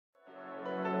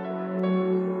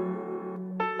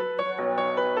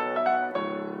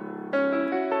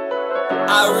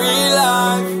I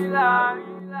realize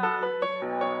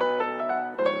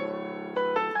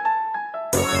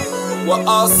we're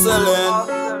hustling.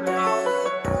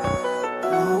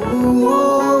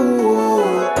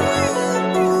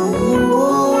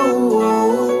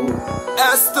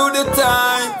 S to the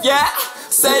time, yeah.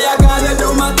 Say I gotta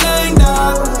do my thing,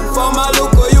 dog. For my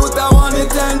local youth, I want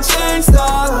it and change,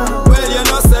 dog. Well, you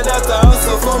know, say that I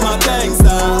hustle for my things,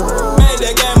 dog. Made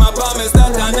the game, I promise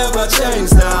that I never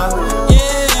change, dog.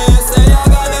 Yeah, say I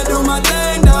gotta do my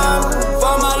thing, dog.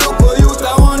 For my local youth,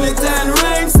 I want it and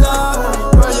rings, dog.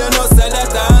 Well, you know, say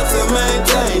that I have to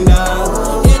maintain,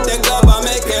 dog. Hit the club, I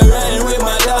make it rain with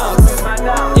my dogs.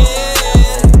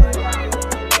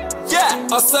 Yeah,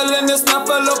 hustling is not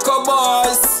for local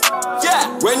boys.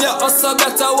 Yeah, when you hustle,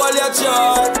 better hold your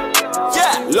joy.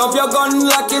 Yeah, love your gun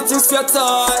like it is your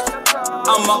toy.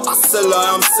 I'm a hustler,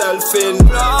 I'm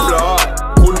self-employed.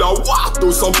 Coulda walk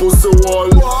through some pussy wall.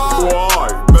 Boy,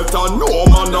 better know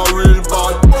man a real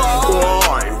bad.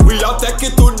 Boy, we a take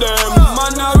it to them.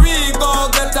 Man a real go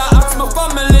get a ask my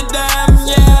family them.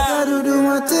 Yeah, gotta do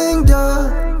my thing,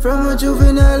 dog. From a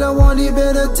juvenile, I want the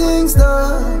better things,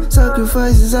 dog.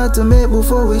 Sacrifices I had to make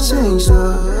before we change,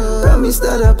 dog. Promise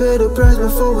that I pay the price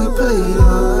before we pay,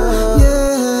 dog.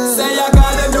 Yeah. Say I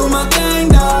gotta do my thing,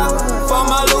 dog. For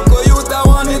my local youth, I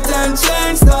want it and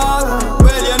change, dog.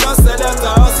 Well, you know, say that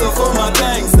I hustle for my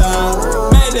things,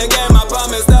 dog. Made the game, I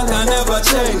promise that I never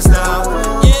change, dog.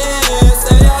 Yeah,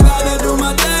 say I gotta do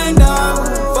my thing, dog.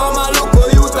 For my local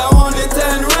youth, I want it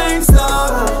and rings,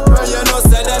 dog. Well, you know,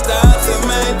 say that I have to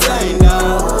maintain,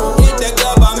 dog. Hit the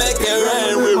club, I make it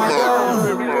rain with my dog.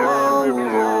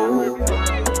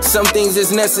 Some things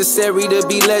is necessary to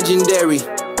be legendary.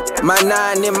 My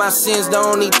 9 and my sins, the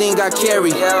only thing I carry.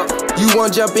 You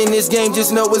won't jump in this game,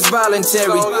 just know it's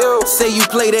voluntary. Say you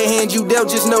play the hand you dealt,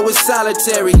 just know it's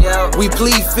solitary. We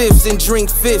plead fifths and drink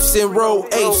fifths and roll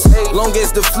eighths. Long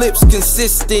as the flip's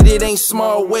consistent, it ain't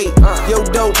small weight. Yo,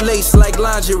 dope lace like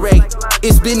lingerie.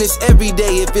 It's business every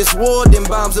day. If it's war, then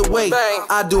bombs away.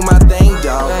 I do my thing,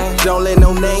 dawg. Don't let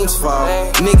no names fall.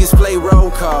 Niggas play roll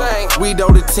call. We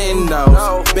don't attend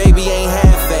those. Baby ain't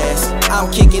half-assed. I'm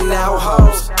kicking out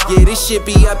hoes. Yeah, this shit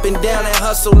be up and down and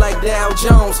hustle like Dow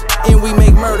Jones. And we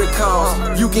make murder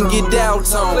calls. You can get down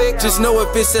tone. Just know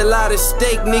if it's a lot of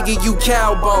steak, nigga, you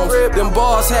cow bones. Them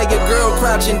bars had your girl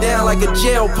crouching down like a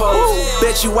jail pose.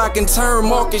 Bet you I can turn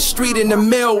Market Street into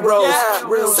Melrose.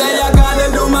 Say I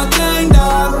gotta do my thing,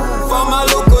 dog. For my